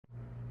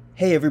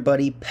Hey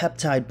everybody,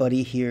 Peptide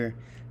Buddy here.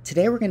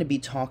 Today we're going to be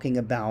talking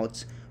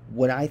about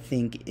what I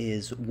think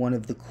is one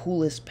of the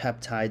coolest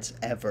peptides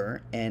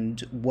ever and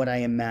what I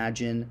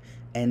imagine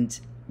and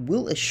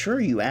will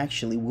assure you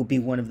actually will be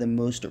one of the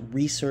most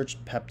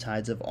researched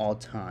peptides of all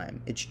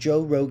time. It's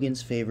Joe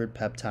Rogan's favorite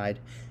peptide,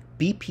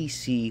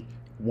 BPC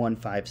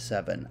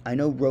 157. I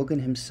know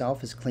Rogan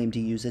himself has claimed to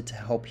use it to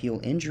help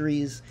heal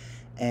injuries,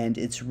 and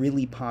it's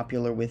really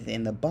popular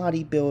within the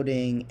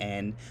bodybuilding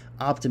and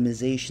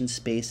optimization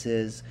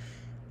spaces.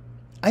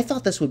 I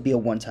thought this would be a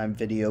one-time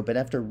video, but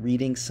after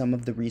reading some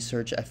of the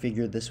research, I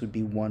figured this would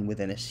be one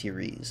within a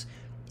series.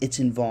 It's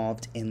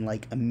involved in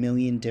like a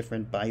million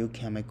different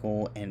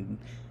biochemical and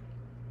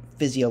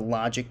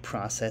physiologic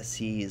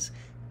processes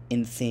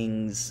in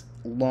things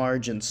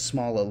large and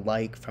small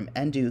alike, from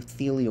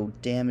endothelial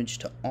damage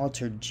to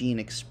altered gene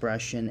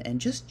expression,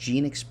 and just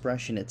gene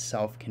expression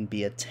itself can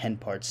be a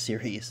 10-part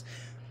series.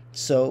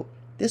 So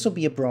this will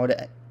be a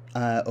broad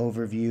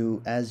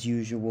overview, as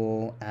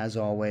usual, as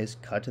always,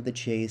 cut to the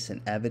chase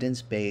and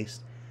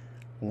evidence-based.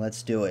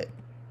 Let's do it.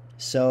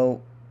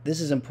 So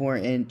this is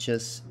important.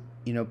 Just,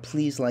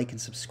 please like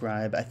and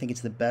subscribe. I think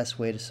it's the best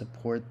way to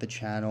support the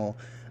channel,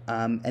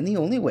 and the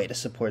only way to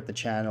support the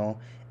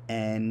channel.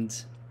 And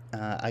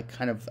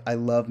I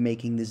love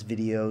making these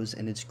videos,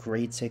 and it's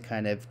great to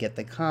kind of get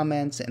the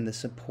comments and the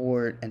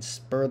support and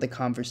spur the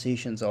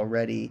conversations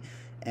already.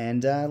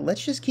 And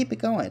let's just keep it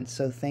going.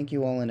 So thank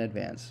you all in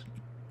advance.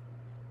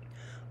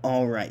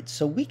 All right,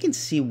 so we can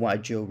see why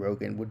Joe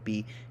Rogan would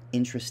be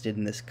interested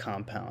in this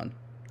compound,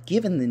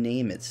 given the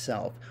name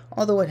itself.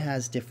 Although it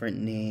has different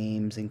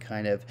names and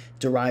kind of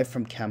derived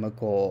from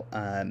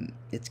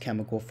its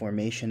chemical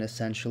formation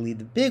essentially.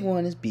 The big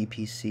one is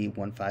BPC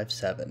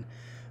 157,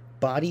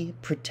 body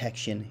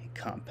protection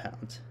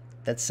compound.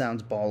 That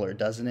sounds baller,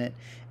 doesn't it?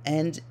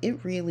 And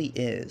it really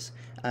is.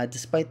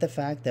 Despite the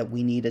fact that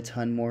we need a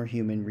ton more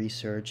human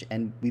research,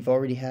 and we've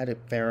already had a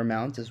fair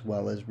amount as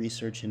well as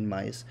research in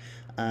mice,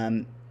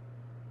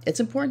 it's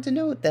important to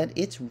note that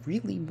it's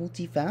really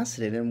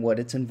multifaceted in what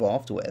it's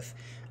involved with.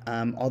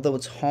 Although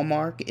its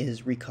hallmark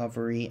is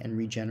recovery and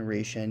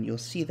regeneration, you'll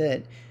see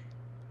that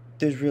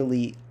there's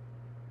really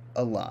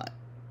a lot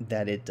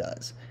that it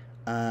does.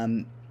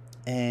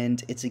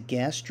 And it's a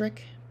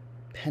gastric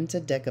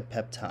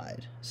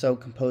pentadecapeptide, so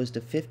composed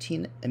of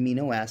 15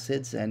 amino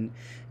acids. And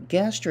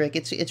gastric,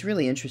 it's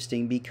really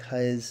interesting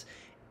because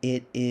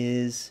it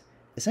is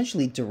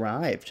essentially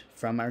derived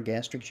from our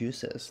gastric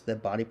juices, the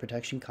body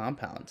protection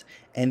compound.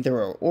 And there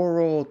are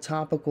oral,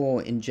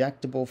 topical,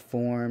 injectable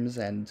forms,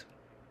 and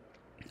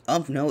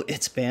of note,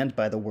 it's banned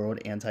by the World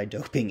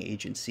Anti-Doping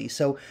Agency.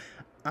 So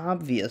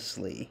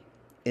obviously,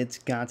 it's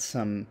got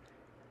some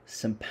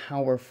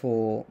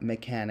powerful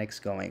mechanics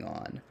going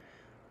on.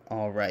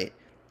 All right,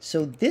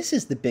 so this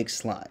is the big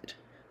slide.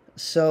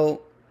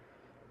 So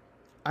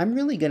I'm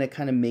really going to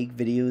kind of make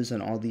videos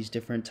on all these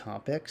different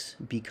topics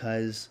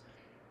because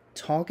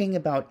talking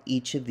about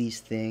each of these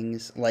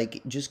things,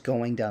 like just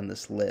going down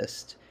this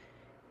list,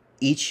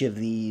 each of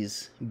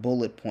these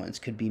bullet points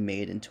could be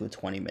made into a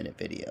 20-minute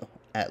video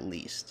at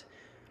least.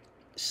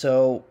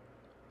 So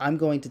I'm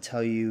going to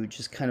tell you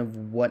just kind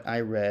of what I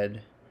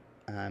read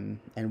and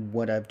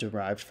what I've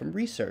derived from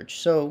research.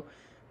 So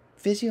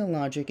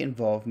physiologic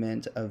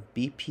involvement of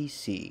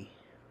BPC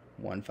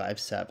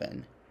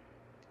 157.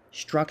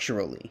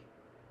 Structurally,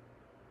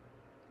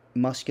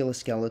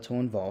 musculoskeletal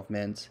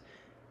involvement,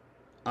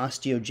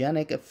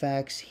 osteogenic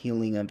effects,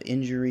 healing of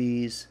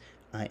injuries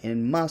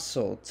in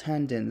muscle,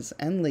 tendons,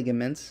 and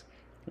ligaments.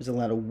 There's a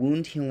lot of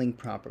wound healing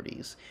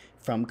properties,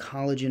 from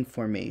collagen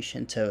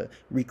formation to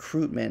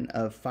recruitment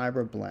of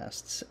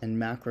fibroblasts and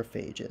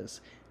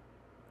macrophages,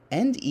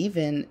 and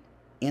even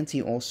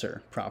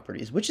anti-ulcer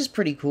properties, which is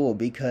pretty cool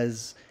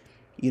because,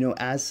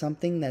 as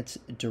something that's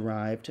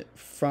derived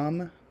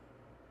from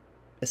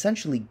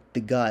essentially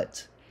the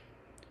gut,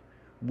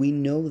 we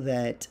know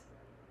that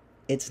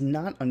it's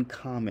not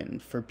uncommon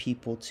for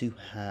people to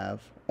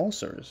have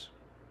ulcers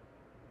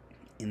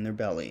in their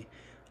belly.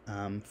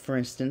 For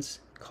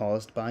instance,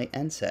 caused by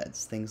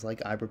NSAIDs, things like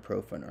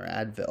ibuprofen or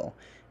Advil.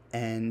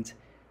 And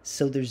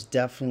so there's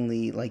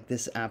definitely like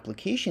this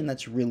application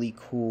that's really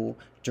cool,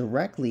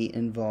 directly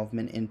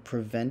involvement in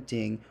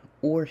preventing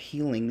or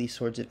healing these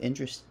sorts of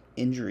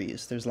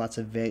injuries. There's lots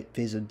of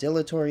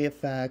vasodilatory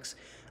effects,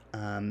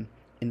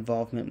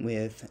 involvement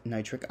with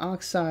nitric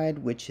oxide,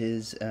 which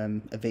is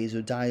a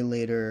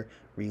vasodilator,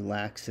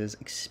 relaxes,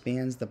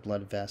 expands the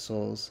blood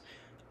vessels,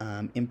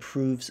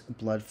 improves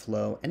blood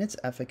flow, and its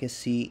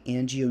efficacy,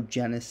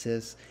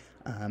 angiogenesis,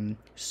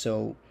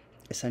 so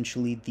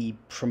essentially the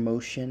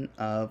promotion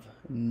of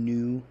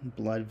new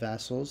blood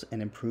vessels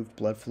and improved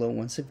blood flow.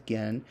 Once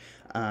again,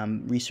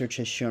 research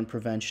has shown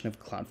prevention of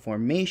clot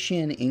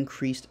formation,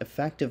 increased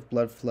effective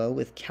blood flow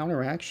with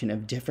counteraction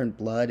of different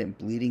blood and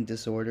bleeding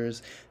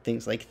disorders,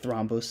 things like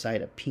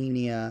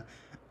thrombocytopenia,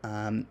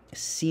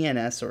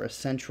 CNS, or a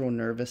central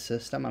nervous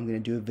system. I'm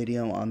going to do a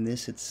video on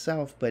this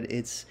itself, but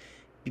it's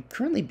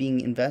currently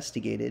being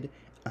investigated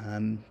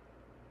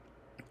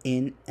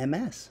in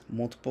MS,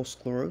 multiple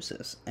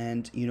sclerosis.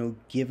 And,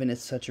 given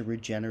it's such a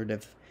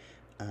regenerative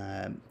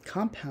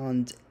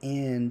compound,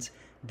 and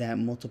that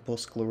multiple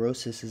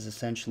sclerosis is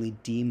essentially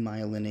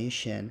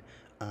demyelination,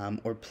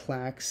 or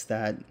plaques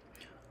that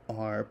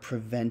are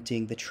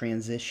preventing the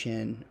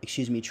transmission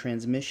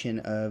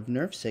of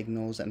nerve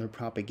signals and their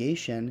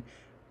propagation,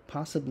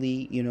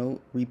 possibly,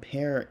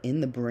 repair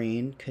in the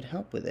brain could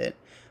help with it.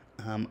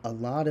 A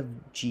lot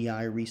of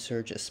GI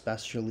research,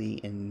 especially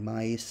in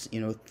mice,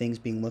 things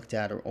being looked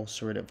at are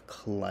ulcerative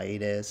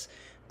colitis,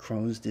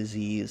 Crohn's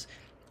disease,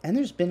 and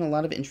there's been a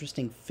lot of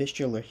interesting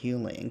fistula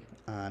healing,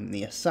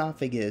 the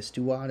esophagus,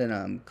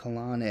 duodenum,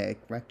 colonic,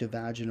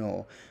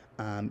 rectovaginal,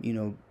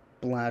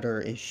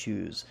 bladder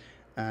issues.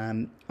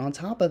 On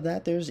top of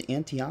that, there's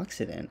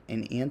antioxidant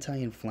and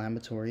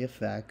anti-inflammatory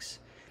effects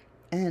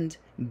and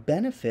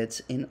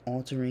benefits in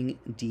altering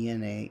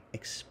DNA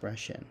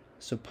expression.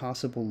 So,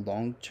 possible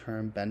long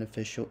term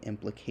beneficial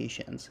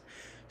implications.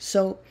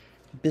 So,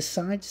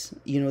 besides,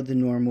 the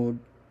normal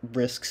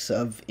risks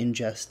of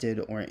ingested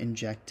or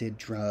injected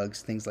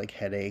drugs, things like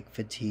headache,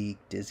 fatigue,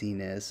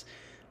 dizziness,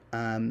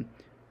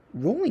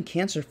 rolling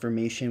cancer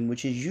formation,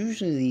 which is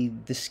usually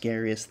the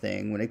scariest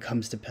thing when it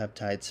comes to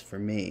peptides for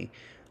me,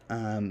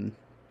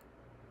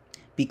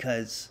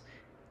 because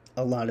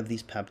a lot of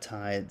these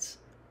peptides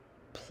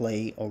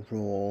play a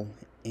role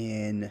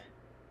in,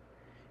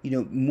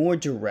 more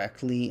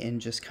directly in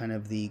just kind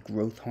of the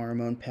growth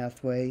hormone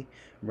pathway,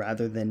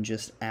 rather than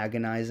just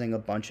agonizing a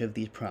bunch of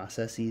these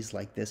processes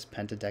like this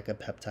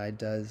pentadecapeptide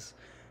does.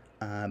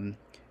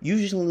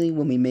 Usually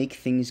when we make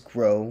things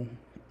grow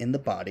in the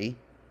body,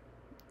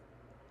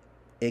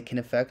 it can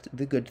affect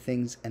the good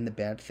things and the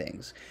bad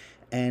things.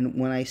 And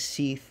when I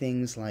see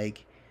things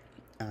like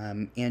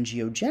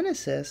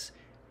angiogenesis,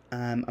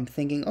 I'm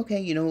thinking,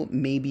 okay,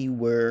 maybe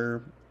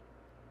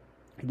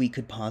we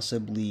could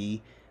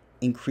possibly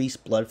increase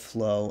blood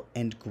flow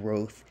and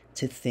growth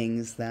to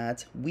things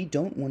that we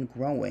don't want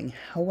growing.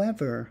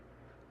 However,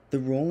 the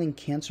rolling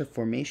cancer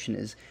formation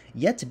is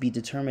yet to be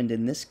determined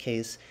in this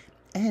case,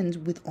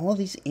 and with all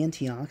these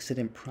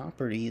antioxidant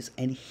properties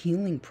and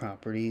healing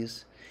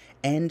properties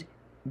and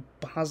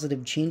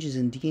positive changes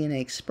in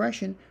DNA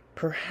expression,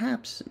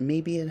 perhaps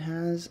maybe it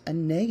has a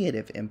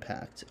negative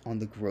impact on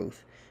the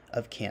growth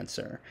of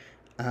cancer.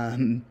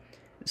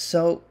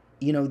 So,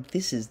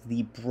 this is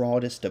the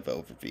broadest of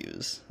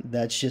overviews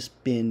that's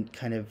just been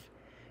kind of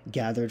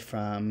gathered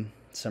from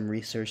some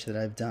research that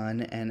I've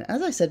done. And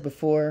as I said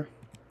before,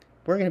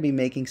 we're going to be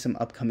making some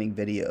upcoming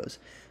videos.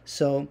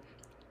 So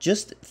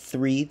just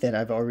 3 that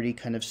I've already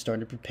kind of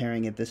started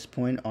preparing at this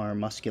point are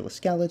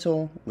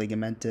musculoskeletal,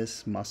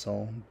 ligamentous,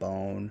 muscle,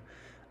 bone,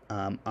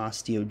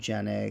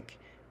 osteogenic,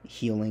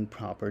 healing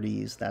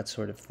properties, that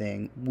sort of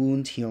thing,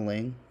 wound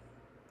healing,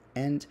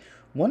 and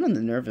one on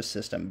the nervous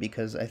system,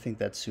 because I think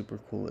that's super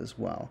cool as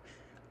well.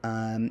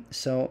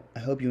 So I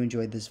hope you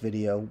enjoyed this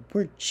video.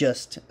 We're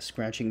just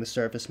scratching the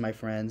surface, my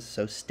friends,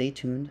 so stay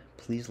tuned.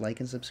 Please like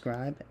and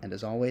subscribe, and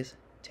as always,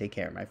 take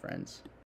care, my friends.